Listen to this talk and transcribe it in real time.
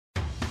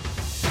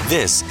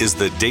This is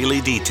the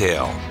Daily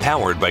Detail,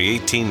 powered by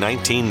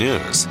 1819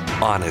 News.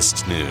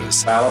 Honest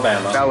news.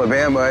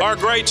 Alabama. Our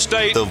great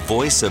state. The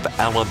voice of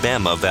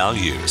Alabama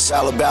values.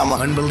 Alabama.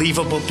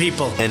 Unbelievable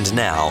people. And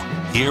now,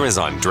 here is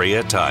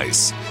Andrea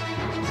Tice.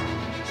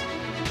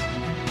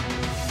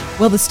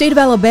 Well, the state of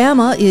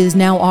Alabama is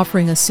now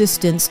offering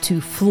assistance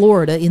to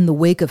Florida in the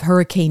wake of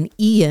Hurricane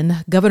Ian.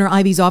 Governor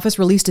Ivey's office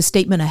released a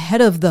statement ahead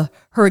of the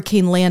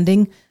hurricane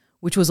landing,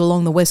 which was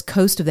along the west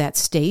coast of that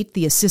state.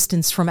 The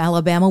assistance from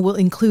Alabama will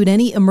include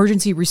any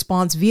emergency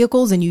response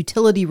vehicles and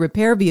utility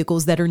repair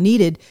vehicles that are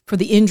needed for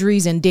the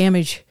injuries and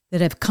damage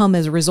that have come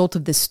as a result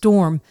of this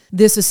storm.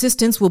 This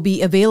assistance will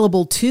be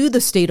available to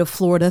the state of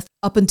Florida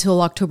up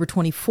until October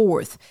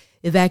 24th.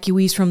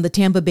 Evacuees from the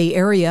Tampa Bay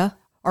area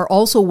are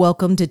also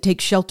welcome to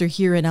take shelter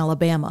here in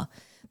Alabama.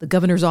 The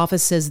governor's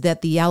office says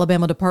that the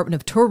Alabama Department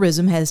of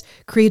Tourism has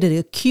created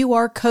a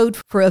QR code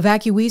for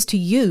evacuees to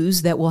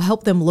use that will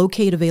help them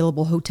locate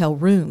available hotel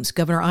rooms.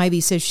 Governor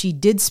Ivey says she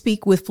did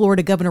speak with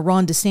Florida Governor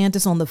Ron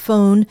DeSantis on the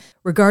phone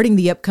regarding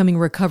the upcoming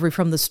recovery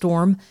from the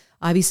storm.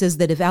 Ivey says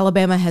that if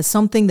Alabama has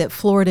something that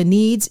Florida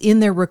needs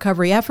in their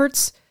recovery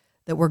efforts,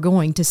 that we're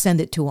going to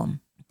send it to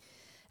them.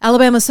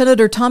 Alabama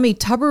Senator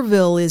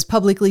Tuberville is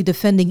publicly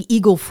defending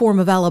Eagle Forum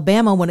of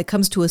Alabama when it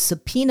comes to a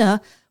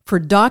subpoena for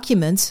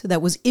documents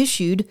that was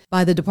issued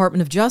by the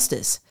Department of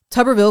Justice.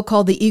 Tuberville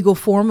called the Eagle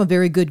Forum a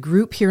very good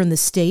group here in the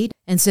state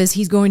and says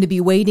he's going to be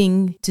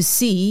waiting to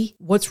see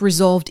what's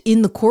resolved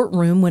in the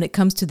courtroom when it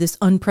comes to this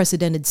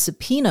unprecedented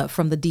subpoena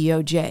from the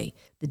DOJ.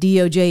 The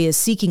DOJ is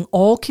seeking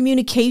all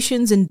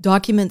communications and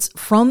documents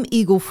from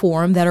Eagle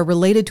Forum that are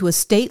related to a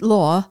state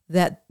law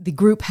that the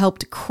group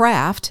helped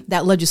craft.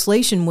 That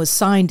legislation was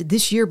signed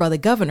this year by the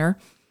governor.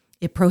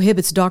 It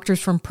prohibits doctors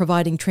from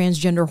providing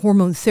transgender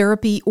hormone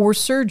therapy or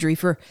surgery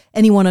for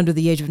anyone under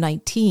the age of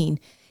 19.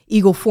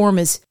 Eagle Forum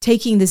is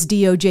taking this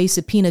DOJ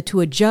subpoena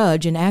to a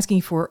judge and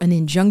asking for an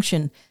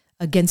injunction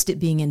against it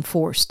being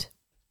enforced.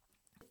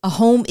 A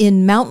home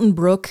in Mountain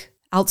Brook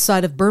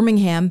outside of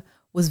Birmingham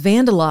was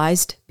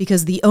vandalized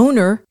because the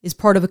owner is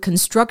part of a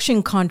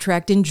construction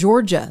contract in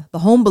Georgia. The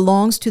home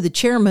belongs to the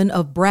chairman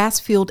of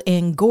Brassfield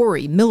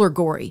Gorrie, Miller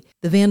Gorrie.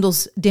 The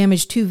vandals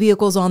damaged 2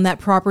 vehicles on that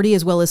property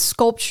as well as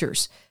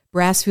sculptures.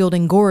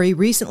 Brassfield Gorrie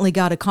recently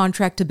got a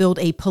contract to build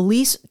a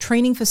police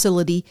training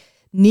facility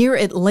near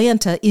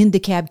Atlanta in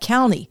DeKalb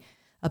County.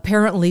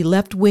 Apparently,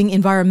 left-wing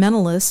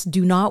environmentalists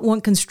do not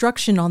want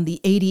construction on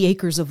the 80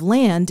 acres of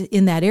land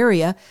in that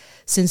area,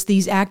 since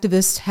these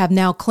activists have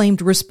now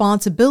claimed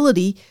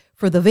responsibility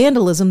for the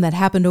vandalism that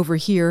happened over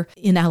here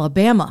in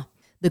Alabama.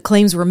 The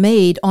claims were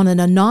made on an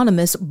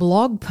anonymous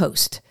blog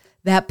post.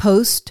 That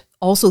post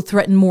also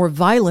threatened more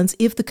violence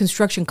if the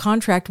construction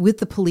contract with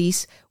the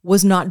police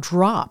was not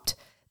dropped.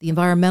 The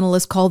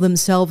environmentalists call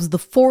themselves the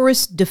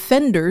Forest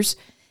Defenders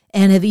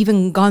and have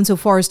even gone so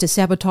far as to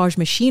sabotage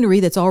machinery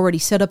that's already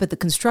set up at the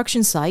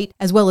construction site,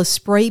 as well as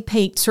spray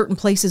paint certain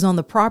places on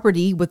the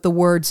property with the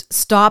words,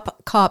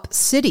 "Stop Cop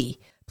City."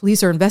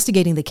 Police are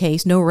investigating the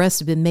case. No arrests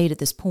have been made at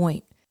this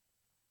point.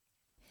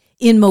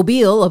 In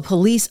Mobile, a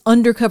police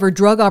undercover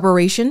drug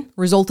operation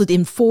resulted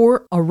in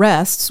 4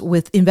 arrests,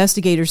 with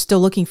investigators still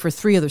looking for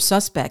 3 other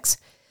suspects.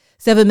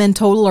 7 men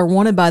total are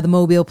wanted by the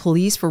Mobile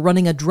police for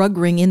running a drug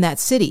ring in that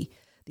city.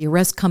 The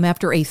arrests come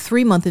after a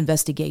 3-month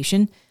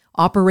investigation.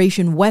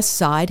 Operation West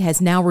Side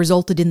has now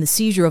resulted in the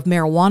seizure of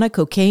marijuana,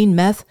 cocaine,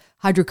 meth,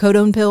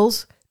 hydrocodone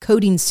pills,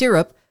 codeine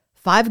syrup,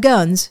 5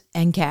 guns,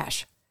 and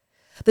cash.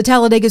 The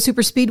Talladega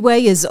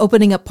Superspeedway is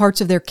opening up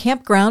parts of their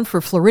campground for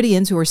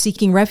Floridians who are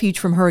seeking refuge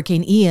from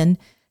Hurricane Ian.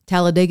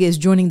 Talladega is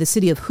joining the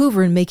city of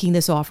Hoover in making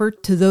this offer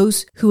to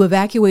those who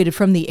evacuated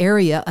from the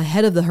area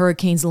ahead of the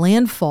hurricane's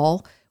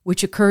landfall,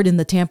 which occurred in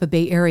the Tampa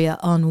Bay area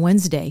on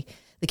Wednesday.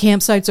 The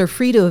campsites are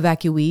free to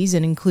evacuees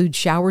and include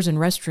showers and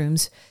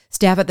restrooms.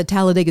 Staff at the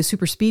Talladega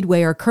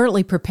Superspeedway are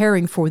currently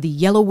preparing for the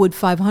Yellowwood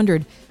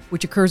 500,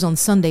 which occurs on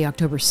Sunday,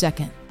 October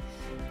 2nd.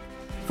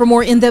 For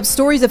more in-depth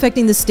stories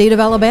affecting the state of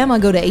Alabama,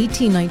 go to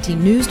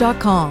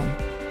 1819news.com.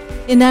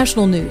 In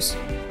national news,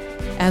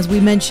 as we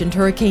mentioned,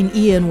 Hurricane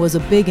Ian was a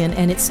big one,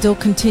 and it still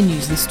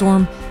continues. The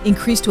storm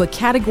increased to a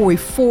Category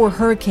 4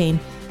 hurricane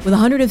with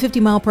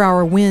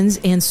 150-mile-per-hour winds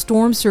and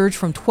storm surge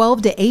from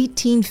 12 to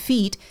 18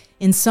 feet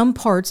in some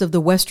parts of the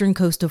western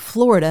coast of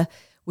Florida,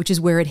 which is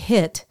where it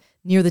hit,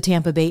 near the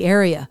Tampa Bay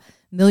area.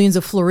 Millions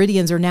of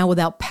Floridians are now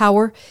without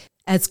power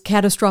as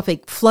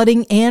catastrophic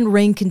flooding and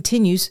rain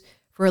continues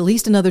for at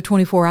least another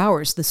 24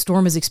 hours. The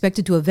storm is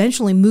expected to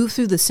eventually move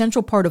through the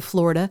central part of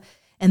Florida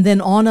and then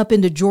on up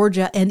into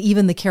Georgia and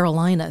even the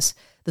Carolinas.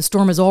 The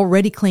storm has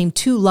already claimed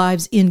 2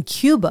 lives in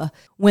Cuba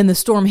when the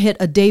storm hit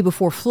a day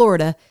before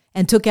Florida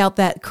and took out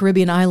that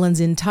Caribbean island's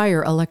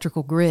entire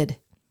electrical grid.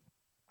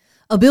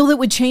 A bill that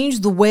would change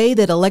the way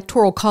that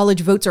electoral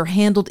college votes are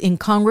handled in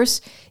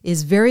Congress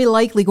is very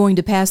likely going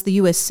to pass the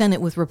U.S.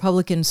 Senate with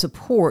Republican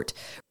support.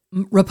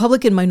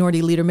 Republican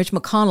Minority Leader Mitch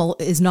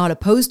McConnell is not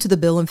opposed to the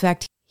bill. In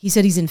fact, he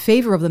said he's in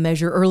favor of the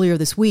measure earlier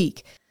this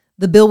week.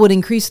 The bill would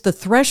increase the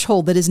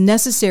threshold that is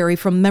necessary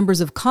from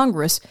members of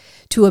Congress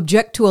to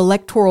object to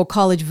electoral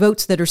college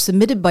votes that are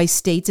submitted by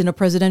states in a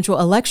presidential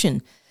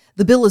election.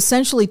 The bill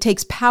essentially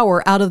takes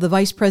power out of the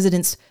vice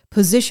president's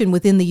position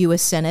within the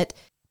U.S. Senate,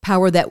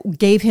 power that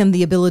gave him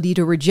the ability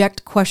to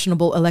reject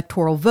questionable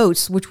electoral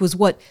votes, which was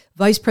what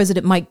Vice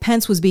President Mike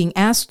Pence was being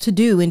asked to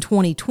do in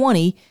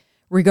 2020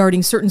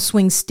 regarding certain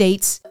swing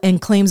states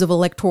and claims of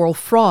electoral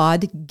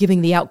fraud,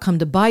 giving the outcome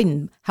to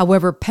Biden.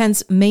 However,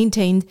 Pence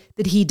maintained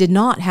that he did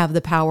not have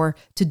the power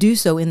to do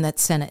so in that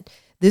Senate.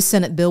 This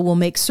Senate bill will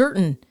make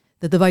certain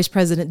that the vice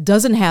president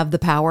doesn't have the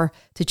power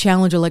to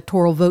challenge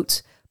electoral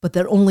votes, but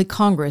that only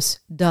Congress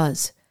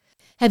does.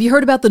 Have you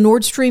heard about the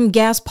Nord Stream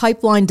gas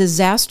pipeline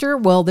disaster?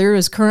 Well, there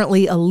is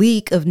currently a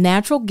leak of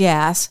natural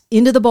gas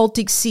into the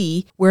Baltic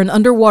Sea where an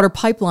underwater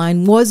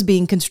pipeline was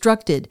being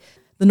constructed.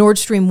 The Nord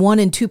Stream 1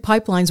 and 2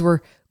 pipelines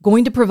were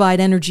going to provide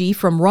energy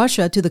from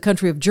Russia to the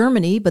country of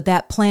Germany, but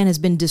that plan has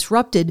been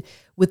disrupted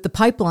with the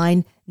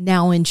pipeline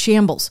now in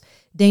shambles.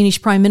 Danish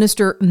Prime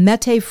Minister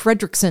Mette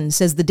Frederiksen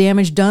says the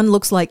damage done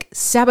looks like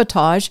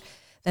sabotage.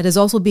 That is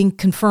also being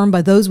confirmed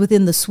by those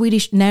within the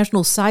Swedish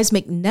National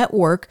Seismic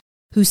Network,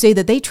 who say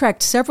that they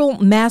tracked several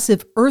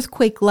massive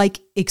earthquake-like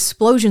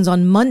explosions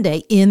on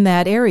Monday in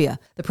that area.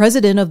 The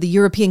president of the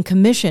European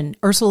Commission,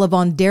 Ursula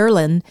von der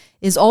Leyen,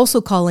 is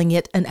also calling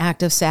it an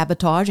act of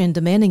sabotage and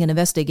demanding an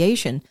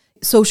investigation.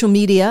 Social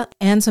media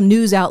and some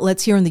news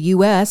outlets here in the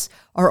U.S.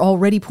 are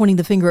already pointing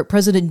the finger at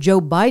President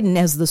Joe Biden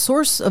as the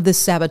source of this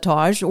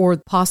sabotage or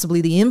possibly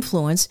the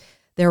influence.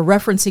 They're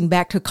referencing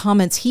back to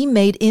comments he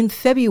made in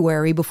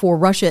February before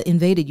Russia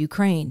invaded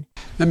Ukraine.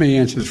 Let me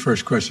answer the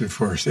first question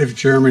first.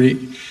 If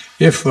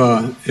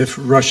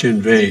Russia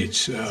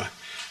invades,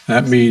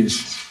 that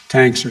means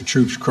tanks or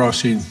troops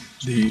crossing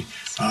the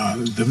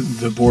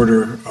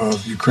border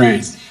of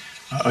Ukraine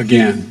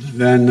again.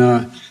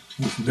 Then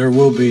there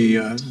will be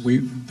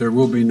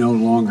no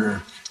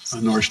longer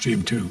a Nord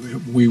Stream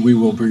 2. We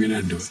will bring an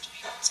end to it.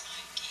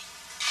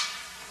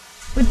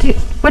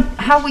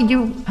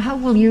 How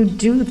will you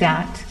do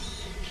that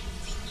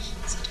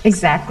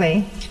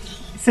exactly,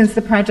 since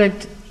the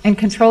project and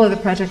control of the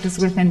project is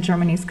within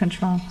Germany's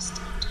control?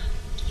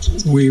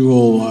 We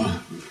will,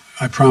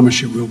 I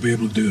promise you, we'll be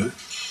able to do it.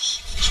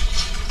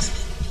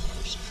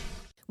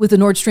 With the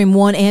Nord Stream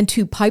 1 and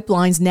 2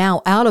 pipelines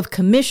now out of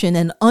commission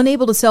and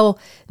unable to sell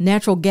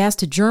natural gas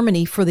to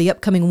Germany for the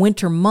upcoming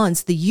winter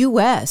months, the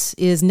U.S.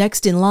 is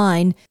next in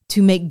line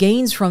to make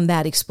gains from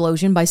that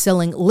explosion by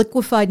selling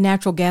liquefied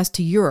natural gas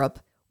to Europe,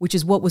 which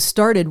is what was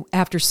started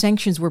after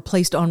sanctions were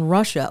placed on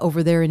Russia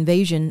over their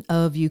invasion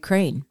of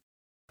Ukraine.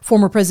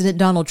 Former President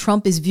Donald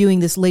Trump is viewing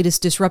this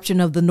latest disruption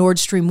of the Nord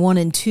Stream 1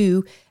 and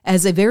 2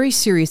 as a very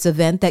serious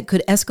event that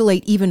could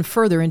escalate even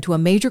further into a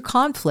major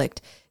conflict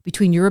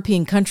between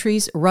European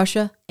countries,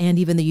 Russia, and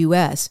even the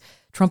U.S.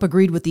 Trump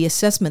agreed with the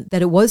assessment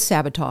that it was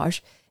sabotage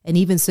and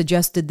even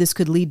suggested this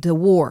could lead to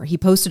war. He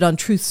posted on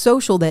Truth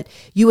Social that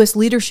U.S.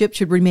 leadership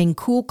should remain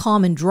cool,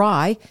 calm, and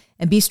dry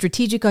and be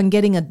strategic on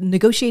getting a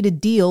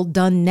negotiated deal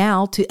done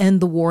now to end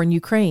the war in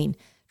Ukraine.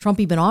 Trump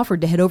even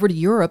offered to head over to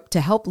Europe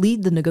to help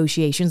lead the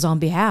negotiations on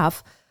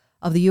behalf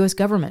of the U.S.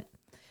 government.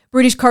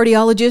 British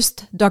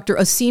cardiologist Dr.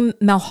 Asim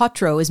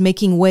Malhotra is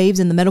making waves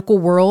in the medical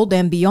world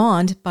and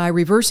beyond by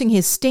reversing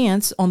his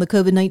stance on the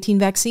COVID-19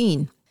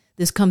 vaccine.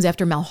 This comes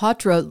after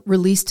Malhotra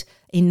released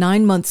a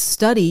 9-month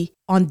study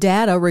on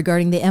data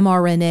regarding the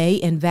mRNA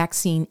and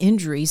vaccine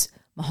injuries.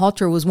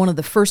 Malhotra was one of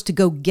the first to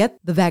go get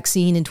the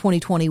vaccine in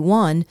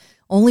 2021,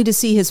 only to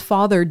see his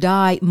father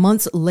die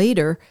months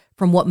later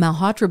from what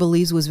Malhotra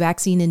believes was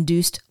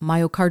vaccine-induced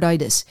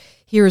myocarditis.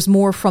 Here is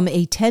more from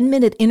a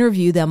 10-minute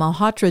interview that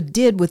Malhotra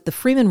did with the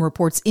Freeman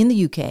Reports in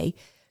the UK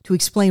to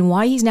explain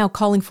why he's now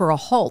calling for a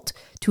halt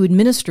to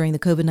administering the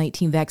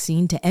COVID-19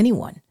 vaccine to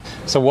anyone.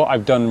 So what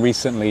I've done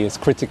recently is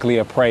critically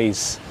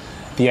appraise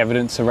the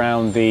evidence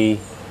around the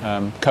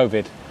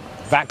COVID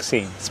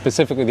vaccine,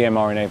 specifically the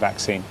mRNA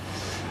vaccine.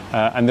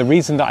 And the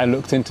reason that I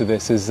looked into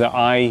this is that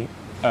I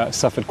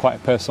suffered quite a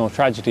personal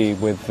tragedy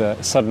with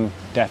the sudden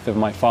death of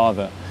my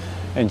father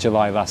in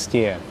July last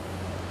year.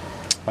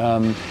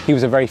 He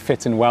was a very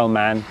fit and well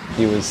man.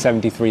 He was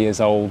 73 years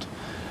old.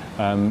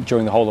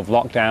 During the whole of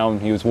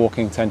lockdown, he was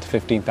walking 10 to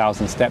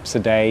 15,000 steps a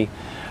day.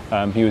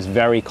 He was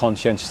very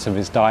conscientious of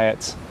his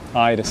diet.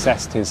 I had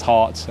assessed his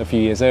heart a few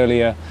years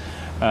earlier,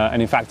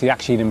 and in fact, he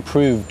actually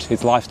improved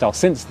his lifestyle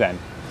since then.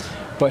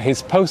 But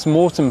his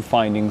post-mortem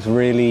findings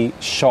really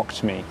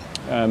shocked me.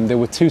 There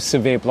were 2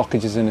 severe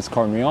blockages in his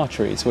coronary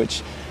arteries,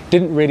 which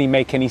didn't really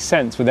make any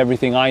sense with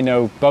everything I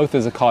know, both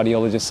as a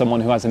cardiologist,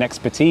 someone who has an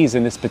expertise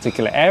in this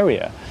particular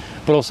area,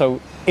 but also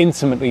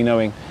intimately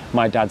knowing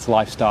my dad's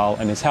lifestyle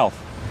and his health.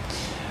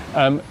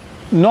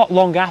 Not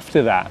long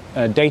after that,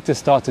 data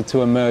started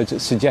to emerge that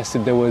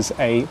suggested there was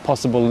a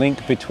possible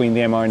link between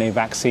the mRNA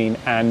vaccine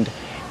and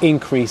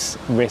increased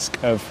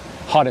risk of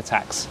heart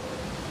attacks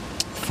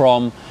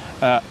from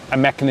a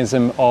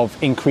mechanism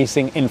of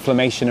increasing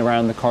inflammation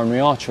around the coronary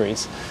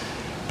arteries.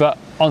 But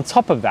on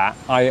top of that,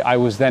 I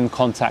was then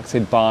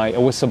contacted by a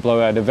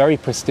whistleblower at a very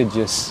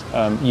prestigious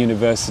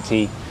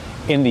university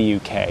in the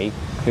UK,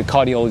 the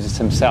cardiologist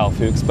himself,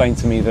 who explained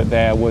to me that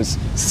there was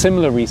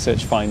similar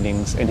research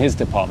findings in his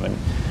department,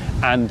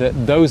 and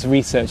that those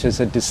researchers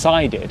had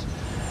decided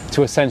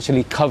to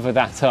essentially cover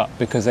that up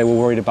because they were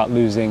worried about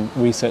losing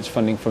research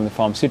funding from the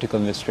pharmaceutical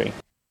industry.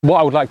 What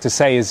I would like to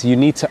say is you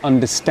need to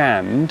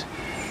understand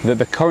that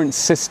the current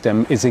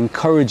system is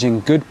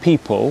encouraging good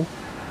people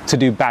to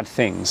do bad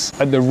things.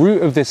 At the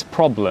root of this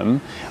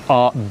problem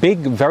are big,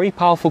 very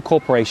powerful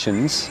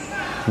corporations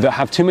that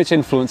have too much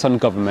influence on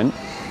government,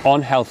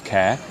 on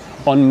healthcare,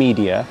 on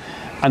media,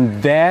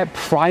 and their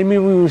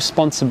primary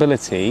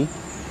responsibility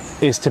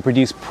is to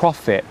produce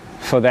profit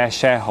for their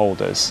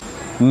shareholders,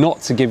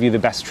 not to give you the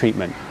best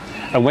treatment.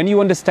 And when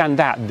you understand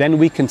that, then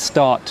we can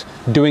start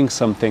doing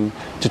something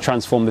to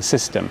transform the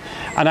system.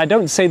 And I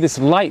don't say this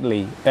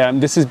lightly.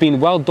 This has been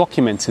well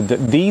documented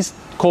that these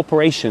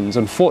corporations,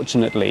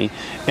 unfortunately,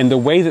 in the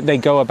way that they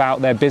go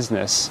about their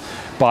business,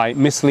 by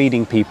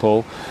misleading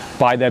people,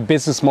 by their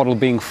business model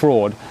being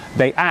fraud,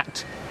 they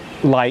act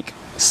like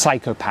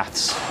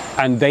psychopaths,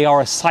 and they are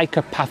a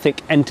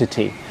psychopathic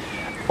entity.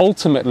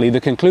 Ultimately,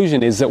 the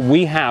conclusion is that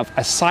we have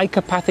a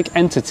psychopathic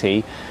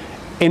entity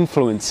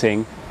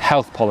influencing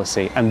health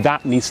policy, and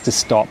that needs to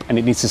stop, and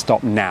it needs to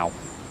stop now.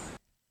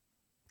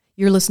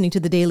 You're listening to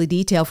The Daily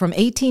Detail from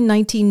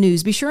 1819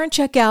 News. Be sure and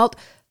check out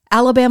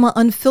Alabama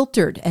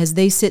Unfiltered as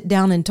they sit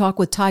down and talk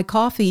with Ty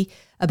Coffey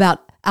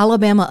about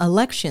Alabama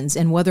elections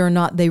and whether or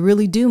not they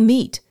really do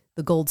meet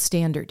the gold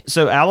standard.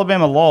 So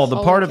Alabama law,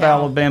 the part of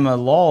Alabama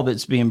law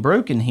that's being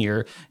broken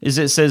here is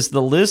it says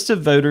the list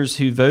of voters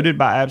who voted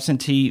by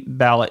absentee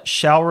ballot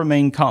shall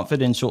remain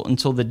confidential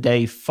until the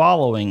day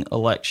following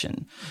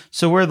election.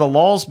 So where the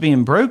law's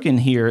being broken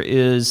here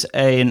is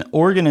an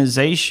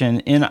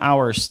organization in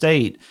our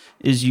state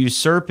is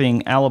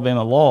usurping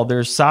Alabama law.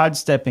 They're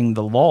sidestepping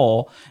the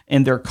law,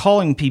 and they're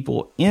calling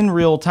people in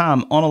real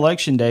time on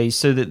election day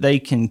so that they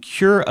can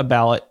cure a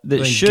ballot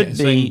that should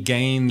be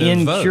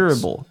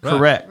incurable. Right.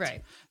 Correct.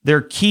 Right. They're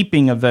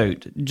keeping a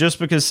vote just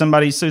because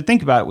somebody. So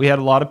think about it. We had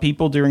a lot of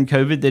people during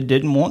COVID that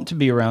didn't want to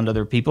be around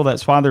other people.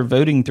 That's why they're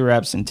voting through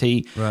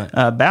absentee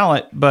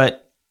ballot.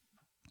 But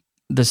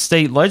the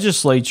state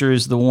legislature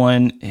is the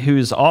one who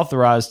is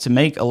authorized to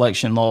make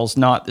election laws,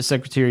 not the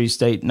Secretary of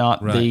State,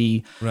 not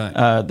the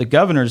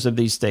governors of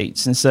these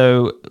states. And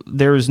so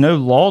there is no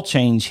law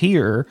change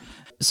here.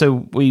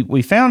 So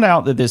we found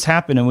out that this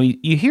happened, and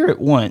you hear it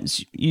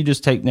once, you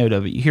just take note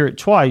of it. You hear it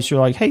twice, you're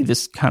like, hey,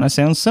 this kind of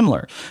sounds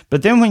similar.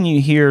 But then when you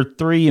hear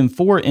 3 and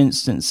 4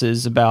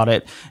 instances about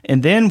it,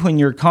 and then when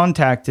you're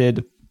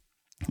contacted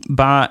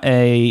by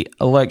a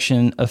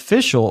election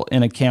official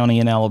in a county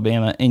in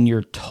Alabama and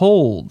you're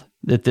told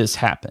that this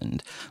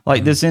happened,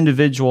 like this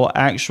individual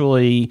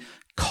actually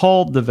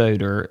called the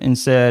voter and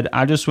said,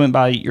 I just went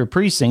by your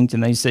precinct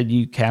and they said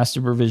you cast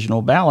a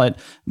provisional ballot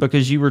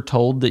because you were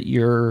told that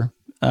your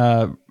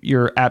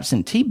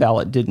absentee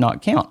ballot did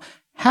not count.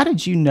 How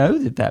did you know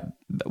that?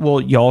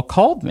 Well, y'all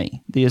called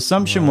me. The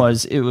assumption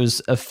was it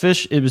was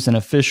an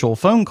official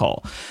phone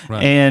call.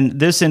 Right. And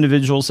this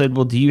individual said,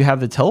 well, do you have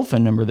the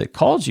telephone number that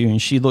called you?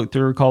 And she looked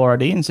through her caller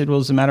ID and said, well,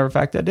 as a matter of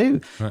fact, I do.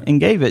 Right.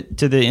 And gave it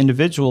to the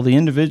individual. The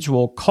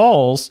individual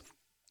calls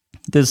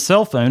this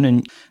cell phone,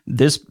 and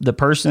the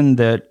person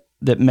that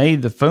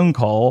made the phone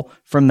call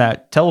from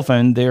that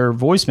telephone, their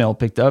voicemail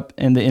picked up,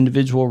 and the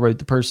individual wrote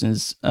the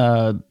person's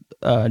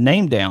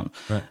name down.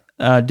 Right.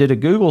 Did a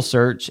Google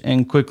search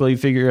and quickly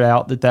figured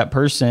out that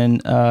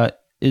person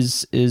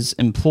is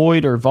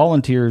employed or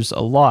volunteers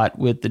a lot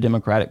with the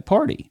Democratic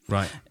Party.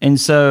 Right. And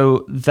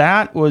so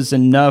that was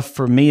enough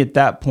for me at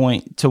that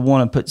point to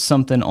want to put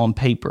something on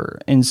paper.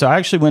 And so I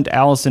actually went to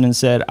Allison and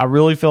said, I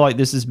really feel like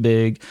this is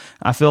big.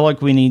 I feel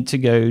like we need to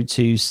go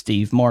to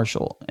Steve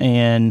Marshall.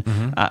 And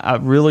I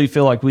really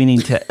feel like we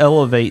need to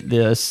elevate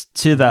this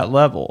to that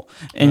level.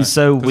 And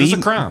so it's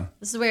a crime.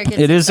 This is where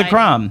it is a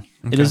crime.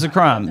 Okay. It is a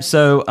crime.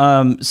 So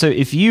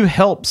if you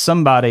help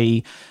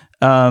somebody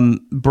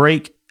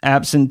break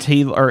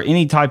absentee or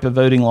any type of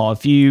voting law,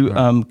 if you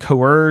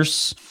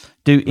coerce,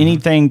 do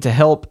anything to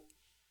help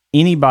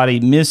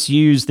anybody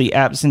misuse the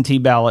absentee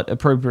ballot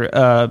appropriate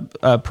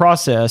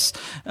process,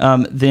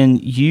 then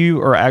you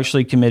are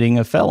actually committing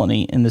a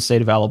felony in the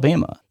state of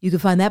Alabama. You can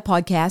find that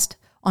podcast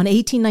on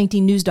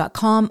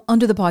 1819news.com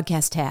under the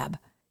podcast tab.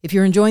 If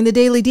you're enjoying the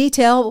Daily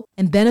Detail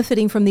and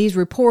benefiting from these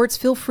reports,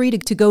 feel free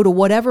to go to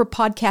whatever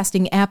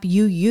podcasting app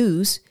you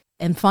use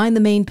and find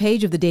the main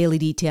page of the Daily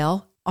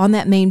Detail. On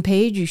that main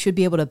page, you should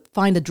be able to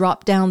find a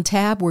drop-down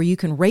tab where you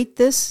can rate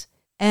this,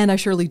 and I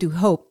surely do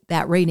hope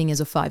that rating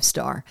is a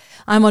 5-star.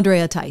 I'm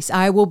Andrea Tice.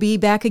 I will be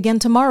back again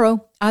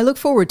tomorrow. I look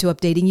forward to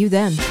updating you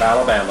then.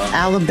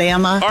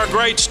 Alabama. Our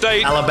great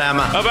state.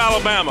 Alabama. Of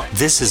Alabama.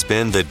 This has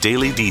been The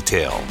Daily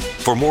Detail.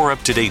 For more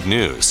up-to-date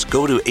news,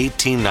 go to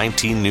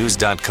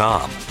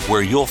 1819news.com,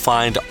 where you'll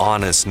find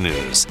honest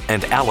news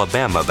and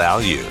Alabama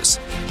values.